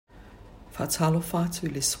Fatalo fatu I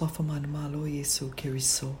le swafa manamalo Iesu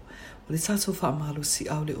Keriso. O le tato whaamalo si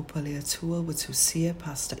au le Upu le Atua wa Tusi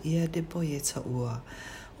Pasta ia de boyeta ua.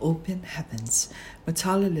 Open heavens.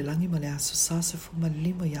 Matala le langi male aso sasa fuma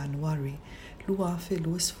lima IANUARI. Lua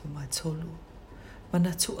luis fuma tolu.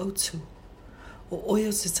 Manatu Autu. O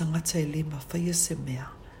oyo se tangata I le mafaia se mea.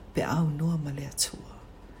 Pe aunoa male atua.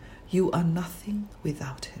 You are nothing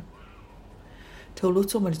without him.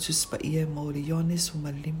 Tauloto ma le Tusi Paia mo le Ioane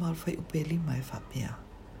suma lima al fai upe lima e faapea.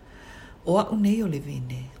 O au nei o le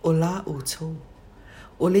vine, o la outou.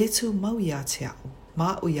 O le tumau ia te au,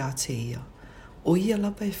 ma o ia te ia. O ia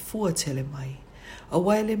lapa e fua tele mai. A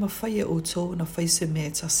wai le mafaia outou na faise me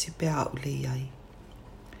tasi pea o leai.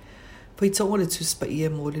 Faitauga le Tusi Paia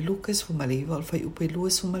mo le Luka suma leiva al fai upe lua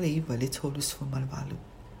suma leiva le tolu suma levalu.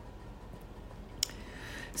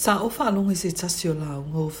 Sa o faalogo se tasi o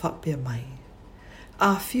lauga o faapea mai.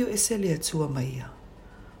 Afio I le Atua maia.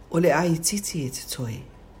 O leai itiiti e totoe.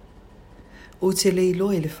 O tele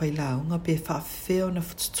iloa I le failauga pe faafefea ona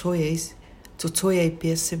totoe ai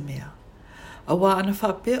pea se mea. Awa ana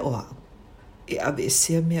faapea o au. E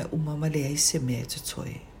aveesea mea umama leai se mea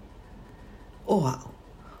totoe. O au.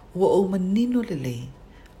 Ua o manino le leai.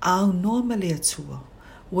 Aunoa ma le atua.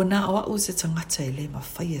 Ua na o au se tagata I le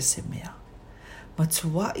mafaia se mea.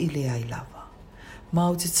 Matua'i leai lava. Ma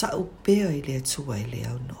o te tau pea I le atua I le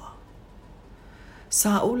aunoa.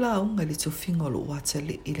 Sa o la unga li tofinga lo wata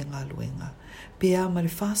li I le ngaluenga, pea ma le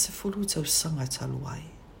faafefea tau sanga taluai.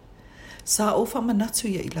 Sa o fa manatu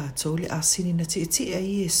ia I le Atua le asini na itiiti a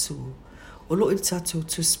Iesu, o lo il tatou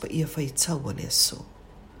Tusi Paia Faitauga le aso.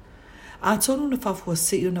 A tonu na fafua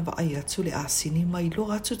seio na vaai atu le asini ma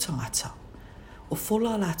iloa atu tangata, o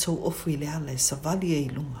fola la tau ofu I le ala sa vali e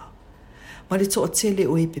ilunga. Ma le toa tele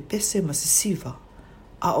o e pepese ma se siva,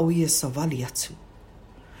 a o ia sa vali atu.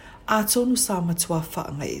 A tonu sa matua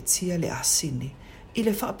whaanga e tia le asini, I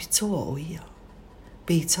le faapitoa o ia.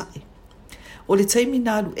 Peitai. O le taimi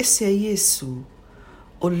nalu ese a Iesu,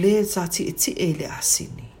 o le tati e le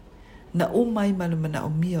asini, na o mai malumana o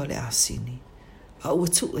mia o le asini, a ua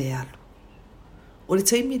tu e alu. O le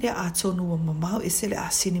taimi le a tonu o mamau ese le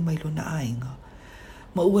asini mai luna ainga,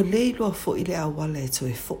 ma ua le iloa fo I le awala e to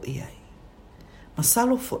e fo I ai. Ma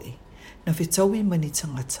salo fo I, na fetaui mani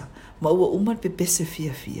tangata, ma ua uman pepese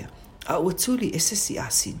fia, a ua tuli ese si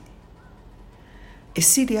asini. E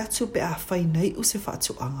siri atu pe a whai nei u se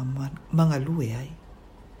whaatuanga mangalue ai.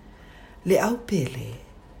 Le au pele,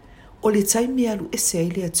 o le taimi alu ese ai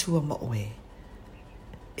le atua ma oe.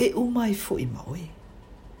 E umai fo I ma oe.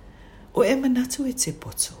 O e manatu e te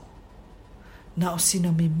poto. Na o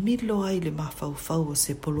sina me milo ai le mafaufau o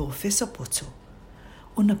se polo o fesa poto.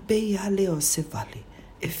 O na pei a leo se vale.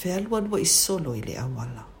 E fealualua'i solo I le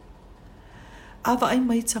awala. Awa ai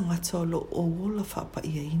mai tangata o lo o wola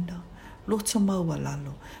faapea ina, lo tumau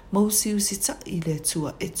alalo, mausi ta I le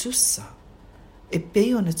Atua e tusa, e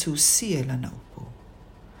pei ona tusi e lana upu.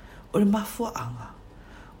 O le mafua anga,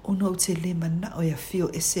 ona o te le mana o afio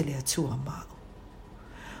ese le Atua mau.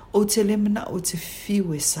 O te le mana o te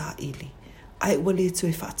fiu e sa ili, ai wale tu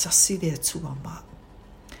e whaatasi le Atua mau.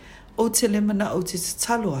 O te le mana o te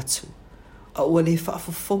talo atu, a ua le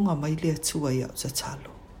whaafofonga mai le Atua I au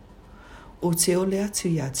tatalo. O te ole atu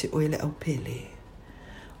ia te oele au pele.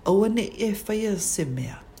 Ioane e whaia se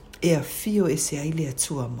mea, e afio e se ai le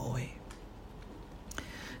Atua moe.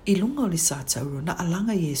 I lunga o le sātauro na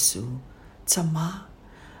alanga Iesu, ta mā,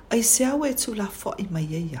 ai se au e tu la fo I mai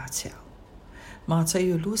e ia te au.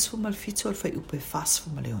 Mātai o luas fu malfito al fai upe fas fu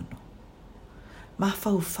maleono. Mā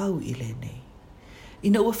fau I le nei.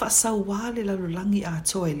 Ina ua whaasau wā le lalulangi a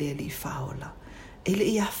toa I le Alii Fa'aola, e le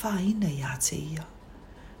ia whaina ia te ia.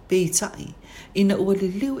 Peitai, ina ua le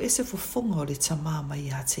liu e se fofonga o le tamama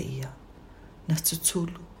ia te ia. Na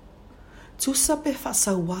tutulu. Tusa pe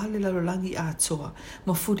whaasau wā le lalulangi a toa,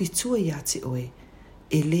 ma furi tua ia te oe,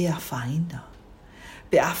 e lea whaina.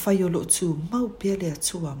 Pe a whai o lo tu mau pia le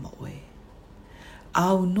atua ma oe.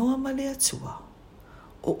 Aunoa ma le atua,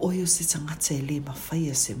 o oio se tangata e le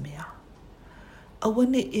mafaia se mea.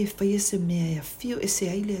 Awane e whaia se mea e afio e se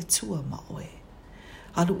ai le atua ma oe.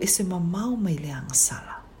 Alu e se mamau mai le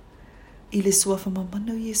angasala. I le suafa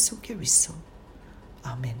mamano Iesu Keriso.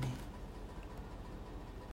 Amen.